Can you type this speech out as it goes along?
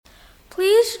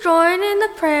Please join in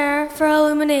the prayer for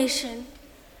illumination.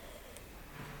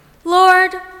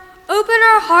 Lord, open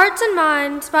our hearts and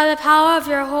minds by the power of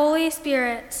your Holy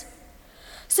Spirit,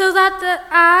 so that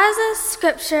as the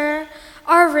Scripture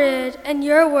are read and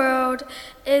your word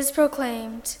is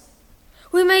proclaimed,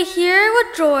 we may hear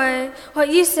with joy what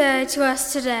you say to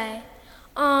us today.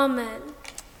 Amen.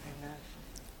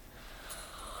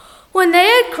 When they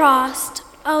had crossed,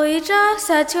 Elijah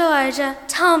said to Elijah,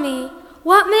 "Tell me,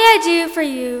 what may I do for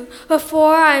you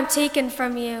before I am taken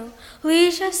from you?"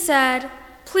 Elijah said,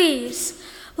 "Please,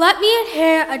 let me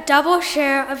inherit a double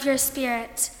share of your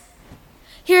spirit."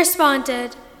 He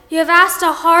responded, "You have asked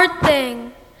a hard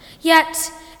thing.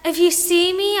 Yet, if you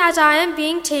see me as I am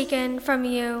being taken from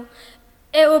you,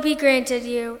 it will be granted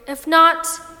you. If not,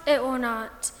 it will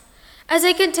not." As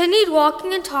they continued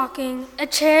walking and talking, a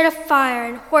chariot of fire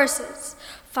and horses'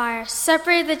 fire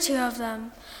separated the two of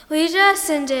them. Elijah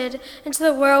ascended into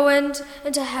the whirlwind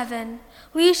into heaven.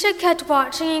 Elisha kept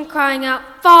watching and crying out,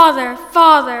 "Father,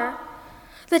 Father,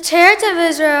 the chariots of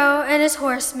Israel and his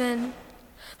horsemen."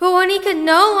 But when he could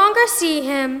no longer see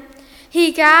him,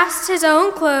 he gasped his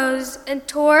own clothes and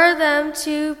tore them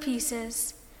to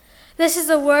pieces. This is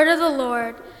the word of the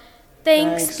Lord.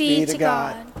 Thanks be to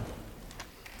God.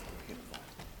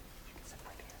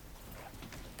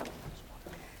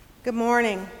 Good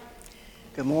morning.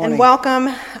 Good morning. And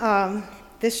welcome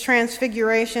this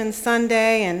Transfiguration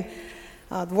Sunday. And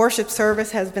the worship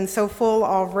service has been so full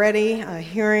already,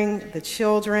 hearing the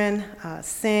children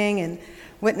sing and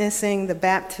witnessing the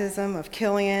baptism of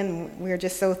Killian. We are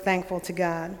just so thankful to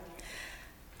God.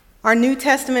 Our New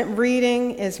Testament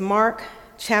reading is Mark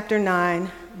chapter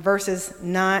 9, verses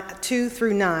 2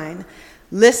 through 9.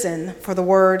 Listen for the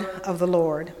word of the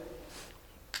Lord.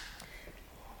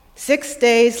 6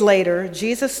 days later,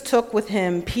 Jesus took with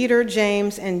him Peter,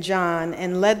 James, and John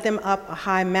and led them up a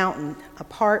high mountain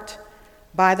apart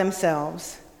by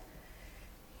themselves.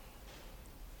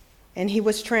 And he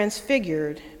was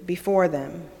transfigured before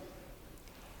them.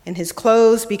 And his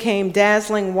clothes became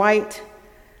dazzling white,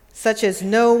 such as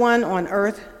no one on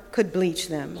earth could bleach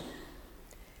them.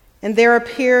 And there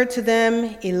appeared to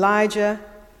them Elijah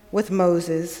with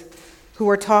Moses, who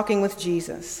were talking with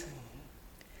Jesus.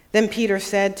 Then Peter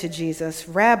said to Jesus,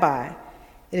 "Rabbi,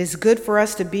 it is good for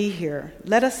us to be here.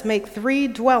 Let us make 3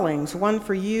 dwellings, one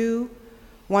for you,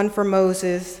 one for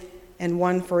Moses, and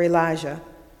one for Elijah."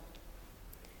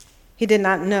 He did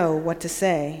not know what to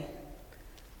say,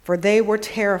 for they were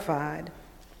terrified.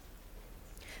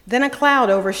 Then a cloud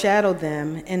overshadowed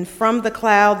them, and from the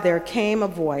cloud there came a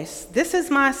voice, "This is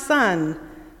my son,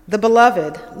 the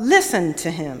beloved. Listen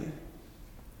to him."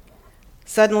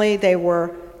 Suddenly they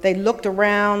looked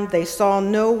around. They saw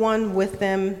no one with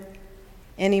them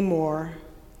anymore,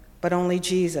 but only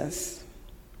Jesus.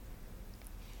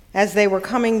 As they were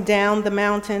coming down the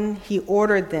mountain, he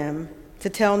ordered them to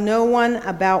tell no one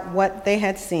about what they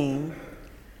had seen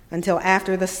until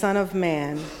after the Son of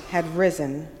Man had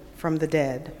risen from the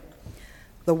dead.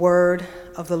 The word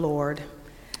of the Lord.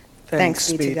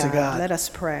 Thanks be to God. Let us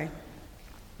pray.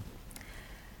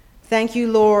 Thank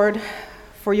you, Lord,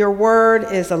 for your word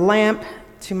is a lamp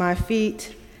to my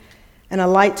feet and a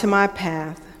light to my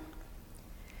path.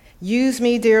 Use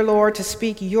me, dear Lord, to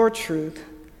speak your truth,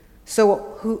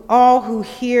 so all who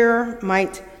hear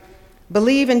might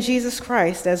believe in Jesus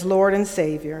Christ as Lord and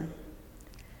Savior.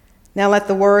 Now let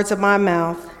the words of my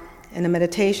mouth and the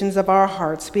meditations of our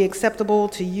hearts be acceptable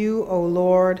to you, O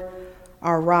Lord,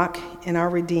 our rock and our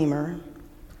Redeemer.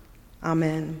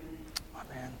 Amen.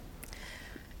 Amen.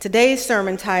 Today's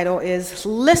sermon title is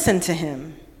Listen to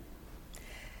Him.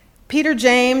 Peter,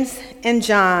 James, and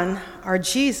John are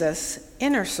Jesus'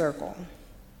 inner circle.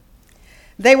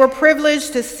 They were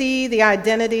privileged to see the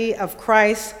identity of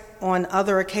Christ on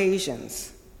other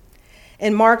occasions.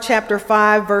 In Mark chapter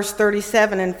 5, verse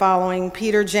 37 and following,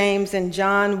 Peter, James, and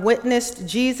John witnessed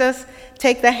Jesus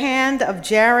take the hand of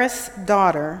Jairus'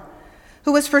 daughter,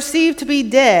 who was perceived to be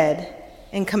dead,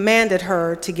 and commanded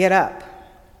her to get up.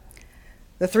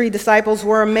 The 3 disciples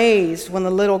were amazed when the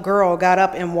little girl got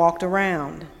up and walked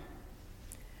around.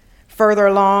 Further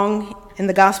along in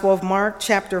the Gospel of Mark,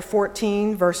 chapter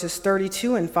 14, verses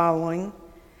 32 and following,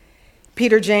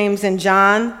 Peter, James, and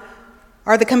John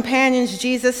are the companions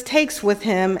Jesus takes with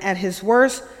him at his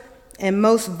worst and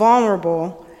most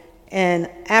vulnerable and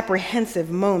apprehensive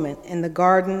moment in the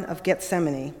Garden of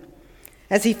Gethsemane,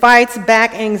 as he fights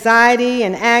back anxiety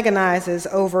and agonizes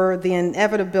over the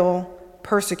inevitable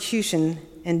persecution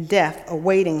and death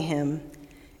awaiting him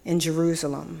in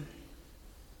Jerusalem.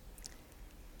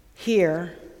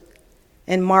 Here,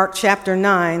 In Mark chapter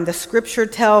 9, the scripture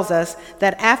tells us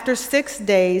that after 6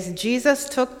 days, Jesus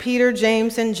took Peter,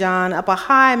 James, and John up a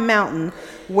high mountain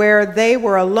where they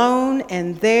were alone,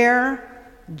 and there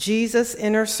Jesus'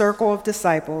 inner circle of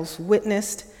disciples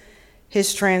witnessed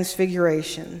his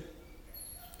transfiguration.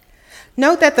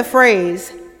 Note that the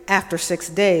phrase, after 6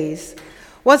 days,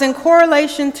 was in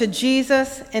correlation to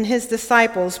Jesus and his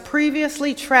disciples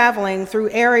previously traveling through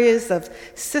areas of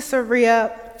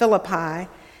Caesarea Philippi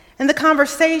and the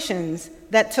conversations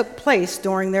that took place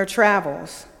during their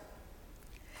travels.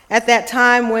 At that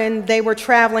time when they were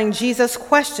traveling, Jesus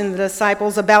questioned the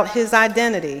disciples about his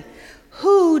identity.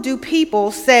 Who do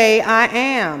people say I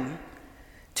am?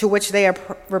 To which they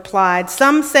replied,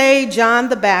 some say John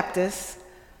the Baptist,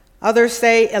 others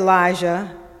say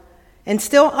Elijah, and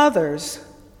still others,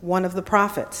 one of the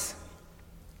prophets.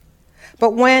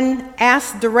 But when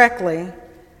asked directly,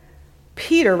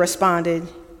 Peter responded,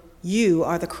 you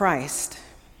are the Christ.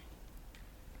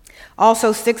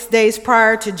 Also, 6 days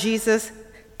prior to Jesus,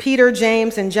 Peter,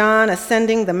 James, and John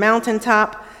ascending the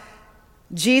mountaintop,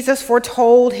 Jesus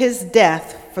foretold his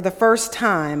death for the first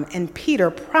time, and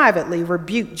Peter privately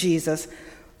rebuked Jesus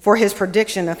for his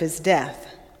prediction of his death.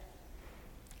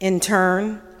 In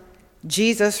turn,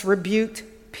 Jesus rebuked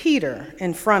Peter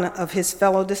in front of his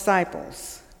fellow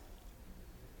disciples.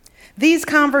 These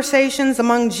conversations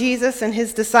among Jesus and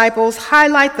his disciples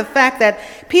highlight the fact that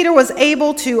Peter was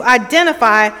able to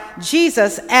identify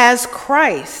Jesus as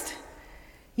Christ.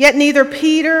 Yet neither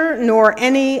Peter nor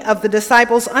any of the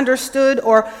disciples understood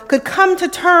or could come to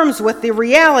terms with the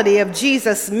reality of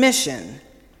Jesus' mission,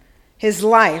 his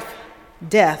life,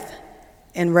 death,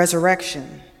 and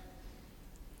resurrection.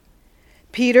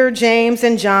 Peter, James,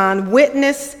 and John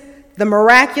witnessed the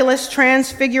miraculous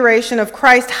transfiguration of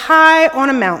Christ high on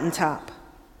a mountaintop.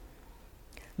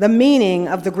 The meaning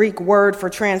of the Greek word for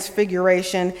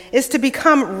transfiguration is to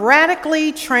become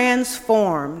radically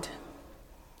transformed.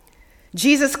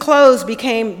 Jesus' clothes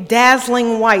became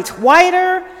dazzling white,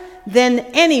 whiter than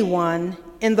anyone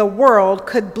in the world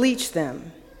could bleach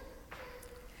them.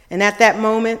 And at that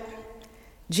moment,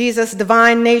 Jesus'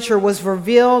 divine nature was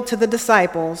revealed to the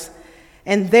disciples,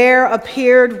 and there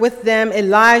appeared with them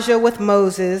Elijah with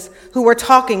Moses, who were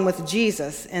talking with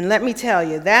Jesus. And let me tell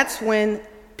you, that's when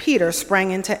Peter sprang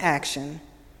into action.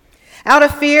 Out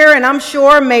of fear and I'm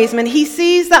sure amazement, he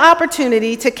seized the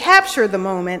opportunity to capture the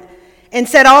moment and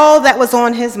said all that was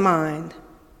on his mind.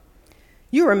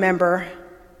 You remember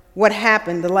what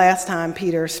happened the last time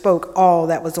Peter spoke all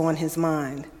that was on his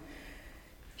mind.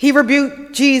 He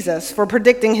rebuked Jesus for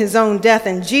predicting his own death,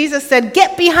 and Jesus said,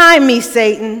 "Get behind me,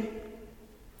 Satan."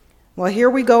 Well, here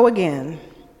we go again.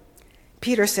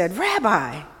 Peter said,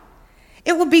 "Rabbi,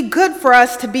 it would be good for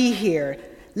us to be here.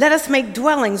 Let us make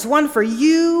dwellings, one for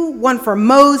you, one for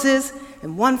Moses,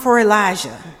 and one for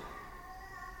Elijah."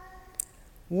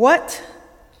 What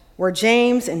were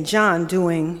James and John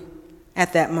doing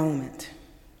at that moment?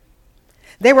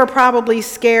 They were probably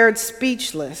scared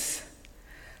speechless,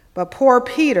 but poor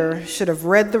Peter should have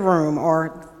read the room,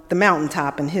 or the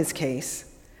mountaintop in his case.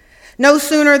 No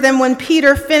sooner than when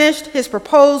Peter finished his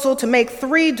proposal to make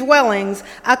 3 dwellings,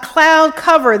 a cloud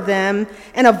covered them,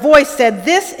 and a voice said,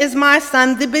 "This is my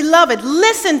son, the beloved.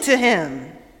 Listen to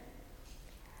him."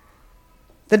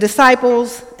 The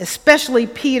disciples, especially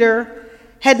Peter,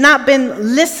 had not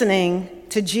been listening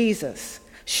to Jesus.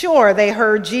 Sure, they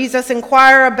heard Jesus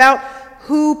inquire about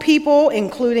who people,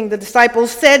 including the disciples,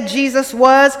 said Jesus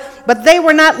was, but they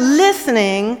were not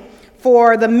listening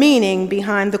for the meaning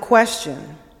behind the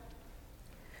question.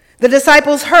 The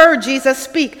disciples heard Jesus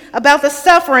speak about the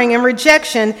suffering and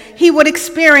rejection he would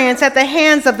experience at the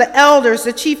hands of the elders,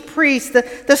 the chief priests,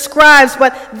 the scribes,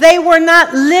 but they were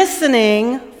not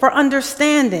listening for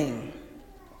understanding.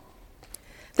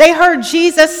 They heard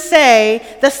Jesus say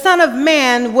the Son of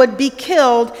Man would be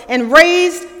killed and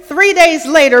raised 3 days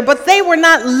later, but they were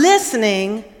not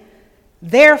listening.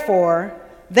 Therefore,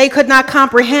 they could not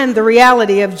comprehend the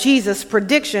reality of Jesus'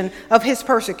 prediction of his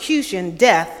persecution,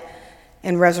 death,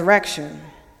 and resurrection.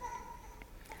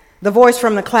 The voice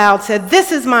from the cloud said,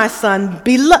 "This is my son,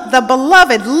 the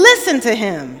beloved. Listen to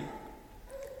him."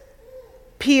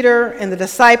 Peter and the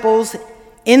disciples,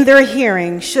 in their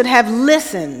hearing, should have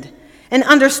listened and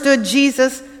understood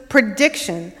Jesus'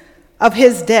 prediction of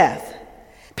his death.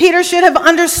 Peter should have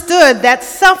understood that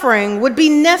suffering would be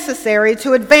necessary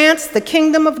to advance the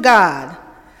kingdom of God.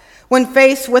 When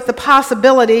faced with the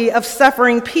possibility of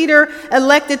suffering, Peter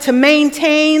elected to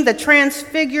maintain the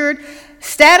transfigured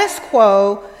status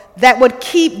quo that would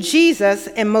keep Jesus,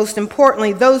 and most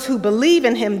importantly, those who believe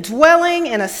in him, dwelling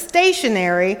in a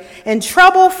stationary and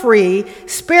trouble-free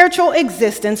spiritual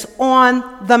existence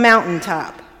on the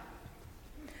mountaintop.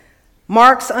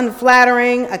 Mark's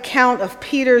unflattering account of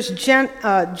Peter's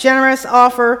generous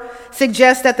offer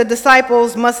suggests that the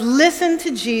disciples must listen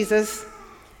to Jesus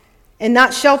and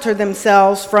not shelter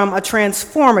themselves from a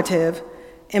transformative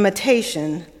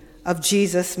imitation of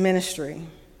Jesus' ministry.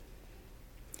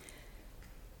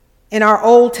 In our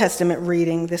Old Testament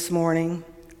reading this morning,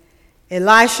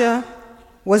 Elisha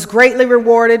was greatly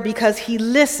rewarded because he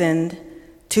listened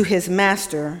to his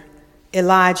master,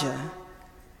 Elijah,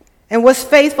 and was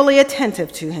faithfully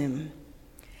attentive to him.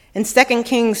 And 2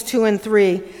 Kings 2 and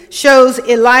 3 shows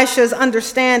Elisha's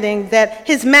understanding that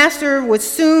his master would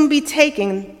soon be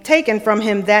taken from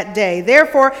him that day.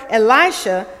 Therefore,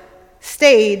 Elisha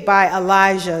stayed by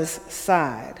Elijah's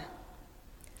side.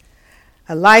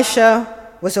 Elisha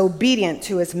was obedient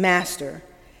to his master.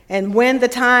 And when the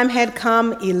time had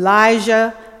come,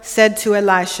 Elijah said to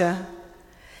Elisha,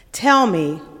 "Tell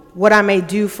me what I may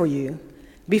do for you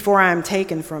before I am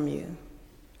taken from you."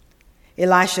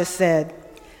 Elisha said,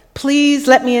 "Please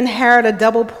let me inherit a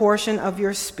double portion of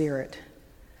your spirit."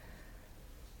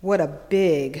 What a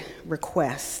big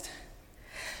request.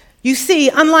 You see,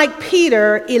 unlike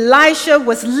Peter, Elisha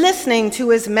was listening to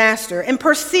his master and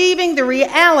perceiving the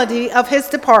reality of his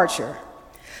departure.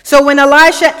 So when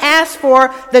Elisha asked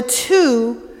for the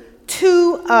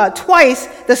twice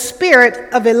the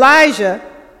spirit of Elijah,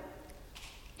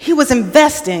 he was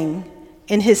investing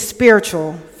in his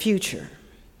spiritual future.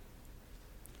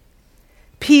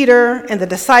 Peter and the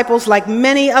disciples, like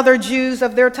many other Jews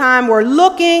of their time, were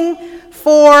looking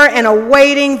for and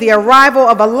awaiting the arrival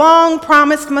of a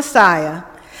long-promised Messiah.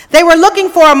 They were looking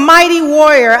for a mighty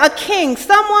warrior, a king,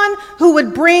 someone who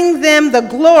would bring them the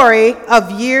glory of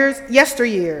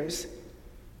yesteryears.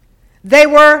 They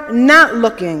were not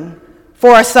looking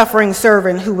for a suffering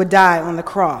servant who would die on the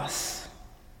cross.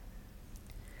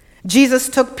 Jesus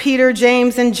took Peter,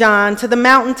 James, and John to the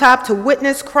mountaintop to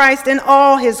witness Christ in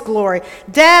all his glory.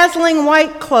 Dazzling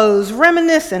white clothes,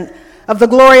 reminiscent of the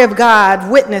glory of God,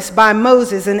 witnessed by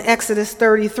Moses in Exodus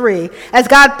 33, as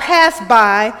God passed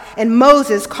by and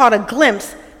Moses caught a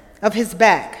glimpse of his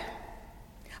back.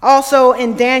 Also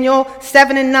in Daniel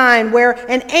 7 and 9, where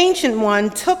an ancient one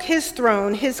took his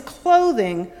throne, his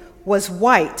clothing was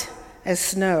white as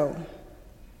snow.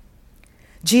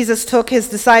 Jesus took his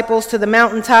disciples to the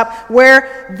mountaintop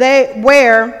where they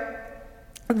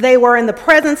were in the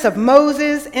presence of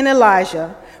Moses and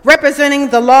Elijah, representing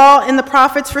the law and the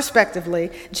prophets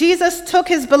respectively. Jesus took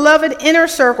his beloved inner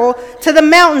circle to the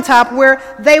mountaintop where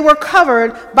they were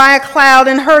covered by a cloud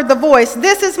and heard the voice,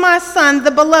 "This is my son,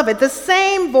 the beloved," the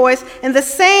same voice and the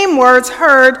same words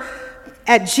heard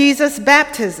at Jesus'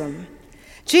 baptism.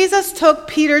 Jesus took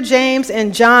Peter, James,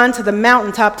 and John to the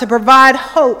mountaintop to provide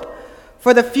hope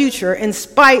for the future in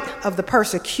spite of the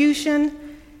persecution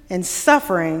and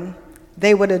suffering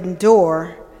they would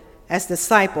endure as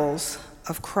disciples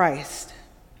of Christ.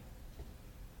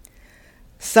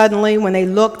 Suddenly, when they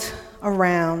looked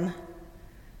around,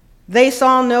 they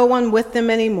saw no one with them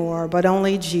anymore, but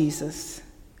only Jesus.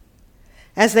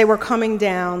 As they were coming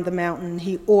down the mountain,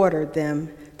 he ordered them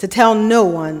to tell no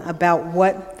one about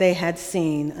what they had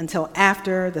seen until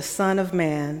after the Son of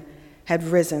Man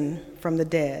had risen from the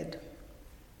dead.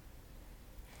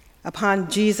 Upon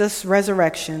Jesus'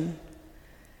 resurrection,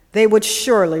 they would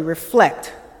surely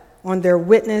reflect on their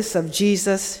witness of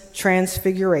Jesus'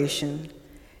 transfiguration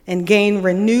and gain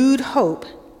renewed hope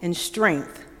and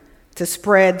strength to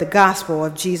spread the gospel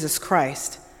of Jesus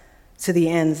Christ to the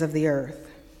ends of the earth.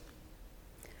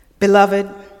 Beloved,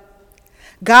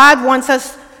 God wants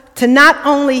us to not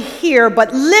only hear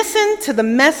but listen to the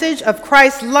message of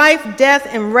Christ's life, death,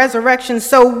 and resurrection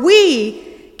so we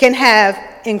can have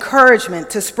encouragement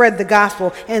to spread the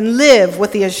gospel and live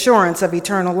with the assurance of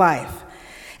eternal life.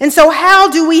 And so how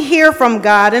do we hear from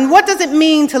God, and what does it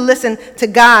mean to listen to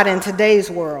God in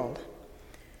today's world?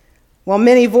 Well,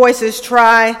 many voices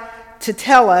try to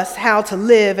tell us how to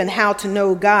live and how to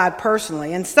know God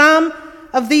personally, and some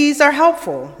of these are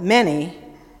helpful, many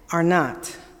are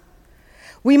not.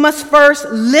 We must first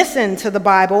listen to the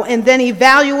Bible and then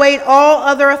evaluate all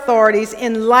other authorities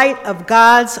in light of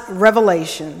God's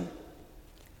revelation.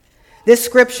 This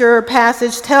scripture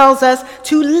passage tells us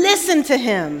to listen to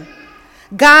him.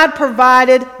 God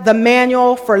provided the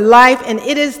manual for life, and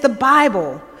it is the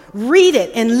Bible. Read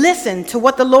it and listen to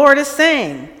what the Lord is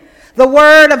saying. The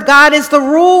Word of God is the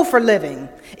rule for living.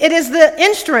 It is the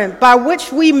instrument by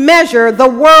which we measure the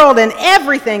world and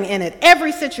everything in it,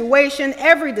 every situation,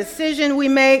 every decision we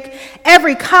make,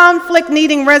 every conflict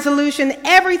needing resolution,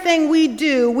 everything we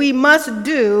do, we must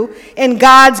do in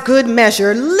God's good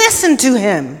measure. Listen to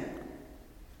him.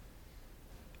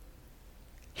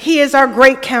 He is our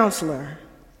great counselor.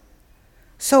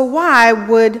 So why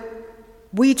would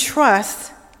we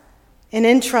trust and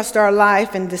entrust our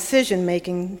life and decision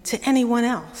making to anyone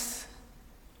else?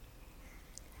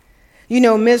 You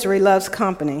know, misery loves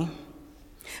company.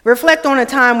 Reflect on a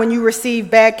time when you received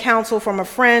bad counsel from a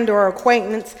friend or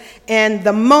acquaintance, and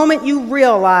the moment you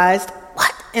realized,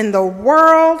 what in the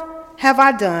world have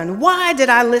I done? Why did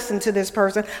I listen to this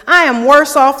person? I am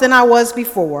worse off than I was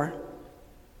before.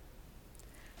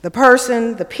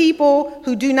 The people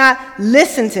who do not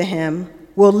listen to him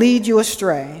will lead you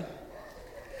astray.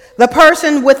 The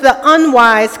person with the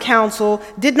unwise counsel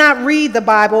did not read the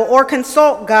Bible or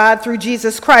consult God through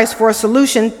Jesus Christ for a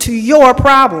solution to your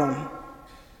problem.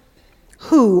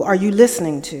 Who are you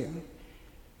listening to?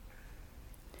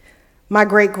 My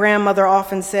great-grandmother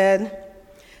often said,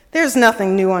 "There's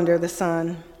nothing new under the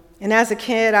sun." And as a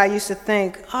kid, I used to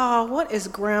think, oh, what is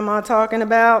Grandma talking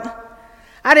about?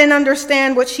 I didn't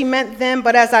understand what she meant then,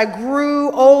 but as I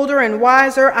grew older and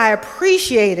wiser, I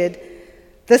appreciated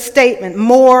the statement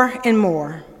more and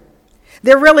more.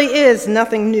 There really is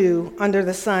nothing new under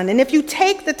the sun. And if you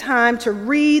take the time to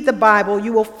read the Bible,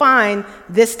 you will find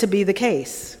this to be the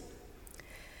case.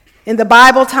 In the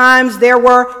Bible times, there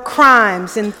were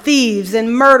crimes and thieves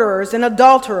and murderers and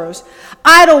adulterers,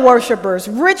 idol worshipers,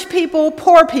 rich people,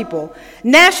 poor people,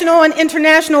 national and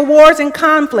international wars and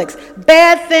conflicts,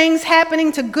 bad things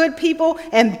happening to good people,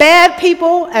 and bad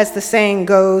people, as the saying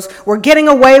goes, were getting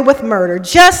away with murder,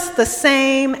 just the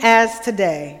same as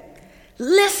today.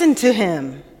 Listen to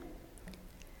him.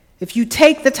 If you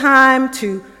take the time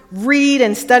to read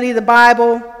and study the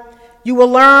Bible, you will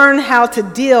learn how to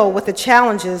deal with the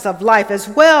challenges of life as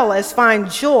well as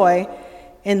find joy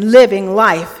in living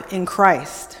life in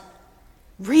Christ.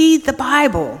 Read the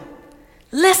Bible,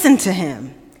 listen to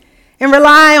him, and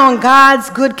rely on God's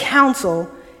good counsel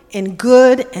in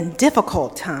good and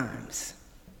difficult times.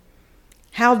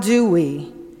 How do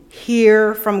we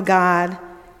hear from God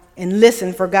and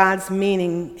listen for God's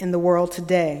meaning in the world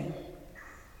today?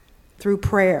 Through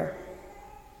prayer.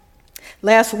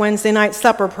 Last Wednesday night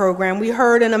supper program, we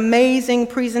heard an amazing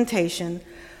presentation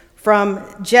from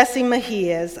Jessie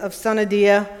Mejias of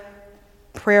Sonadia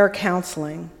Prayer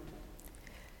Counseling.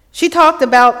 She talked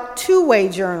about two-way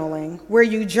journaling, where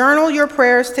you journal your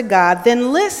prayers to God,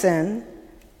 then listen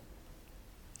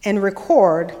and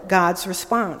record God's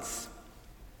response.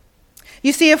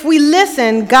 You see, if we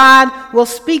listen, God will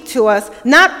speak to us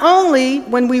not only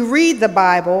when we read the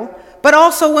Bible, but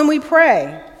also when we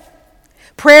pray.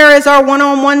 Prayer is our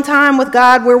one-on-one time with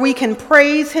God where we can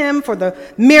praise him for the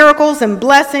miracles and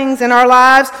blessings in our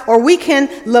lives, or we can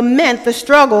lament the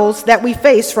struggles that we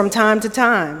face from time to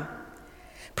time.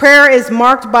 Prayer is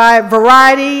marked by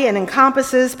variety and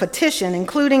encompasses petition,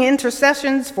 including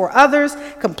intercessions for others,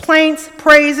 complaints,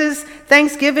 praises,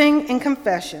 thanksgiving, and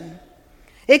confession.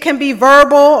 It can be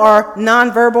verbal or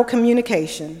nonverbal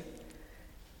communication.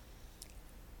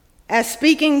 As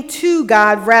speaking to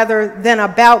God rather than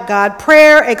about God,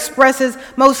 prayer expresses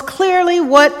most clearly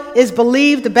what is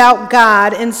believed about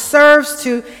God and serves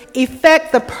to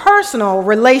effect the personal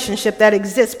relationship that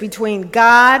exists between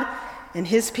God and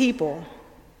his people.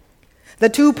 The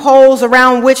two poles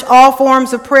around which all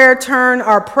forms of prayer turn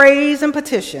are praise and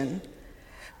petition.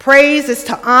 Praise is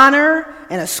to honor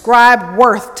and ascribe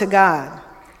worth to God.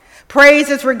 Praise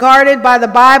is regarded by the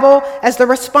Bible as the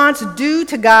response due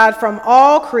to God from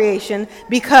all creation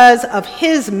because of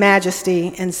his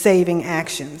majesty and saving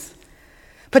actions.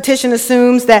 Petition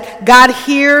assumes that God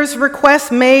hears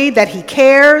requests made, that he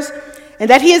cares, and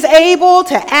that he is able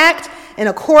to act in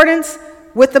accordance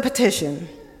with the petition.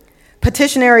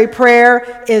 Petitionary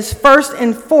prayer is first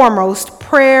and foremost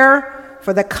prayer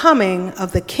for the coming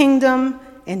of the kingdom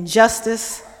and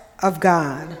justice of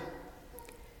God.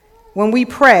 When we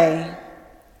pray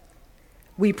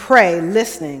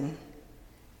listening,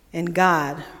 and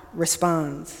God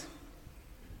responds.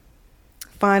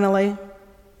 Finally,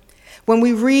 when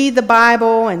we read the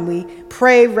Bible and we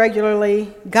pray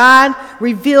regularly, God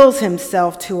reveals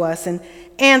himself to us in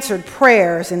answered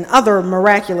prayers and other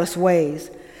miraculous ways.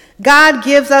 God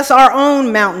gives us our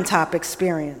own mountaintop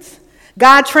experience.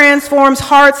 God transforms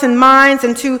hearts and minds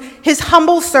into his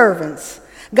humble servants.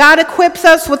 God equips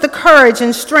us with the courage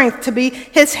and strength to be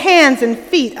his hands and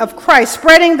feet of Christ,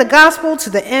 spreading the gospel to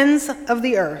the ends of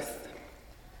the earth.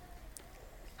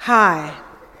 High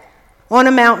on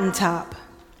a mountaintop,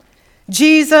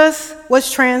 Jesus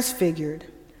was transfigured.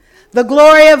 The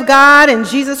glory of God in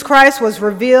Jesus Christ was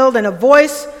revealed, and a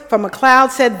voice from a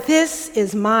cloud said, "This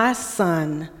is my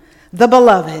Son, the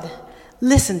beloved.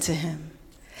 Listen to him.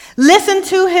 Listen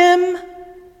to him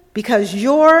because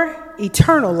your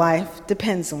eternal life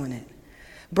depends on it."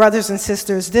 Brothers and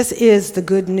sisters, this is the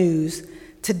good news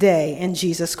today in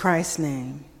Jesus Christ's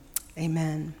name.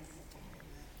 Amen.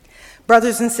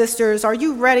 Brothers and sisters, are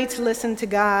you ready to listen to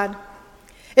God?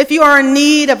 If you are in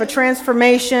need of a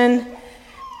transformation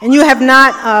and you have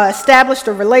not established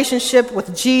a relationship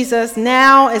with Jesus,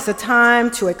 now is the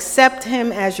time to accept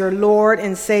him as your Lord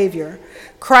and Savior.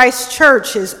 Christ's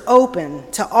church is open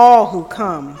to all who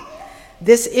come.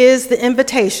 This is the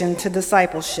invitation to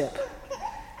discipleship.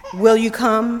 Will you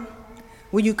come?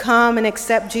 Will you come and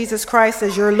accept Jesus Christ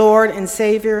as your Lord and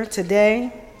Savior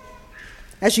today?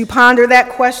 As you ponder that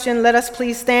question, let us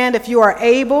please stand, if you are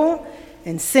able,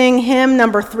 and sing hymn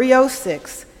number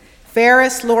 306,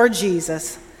 "Fairest Lord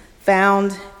Jesus,"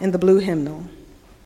 found in the blue hymnal.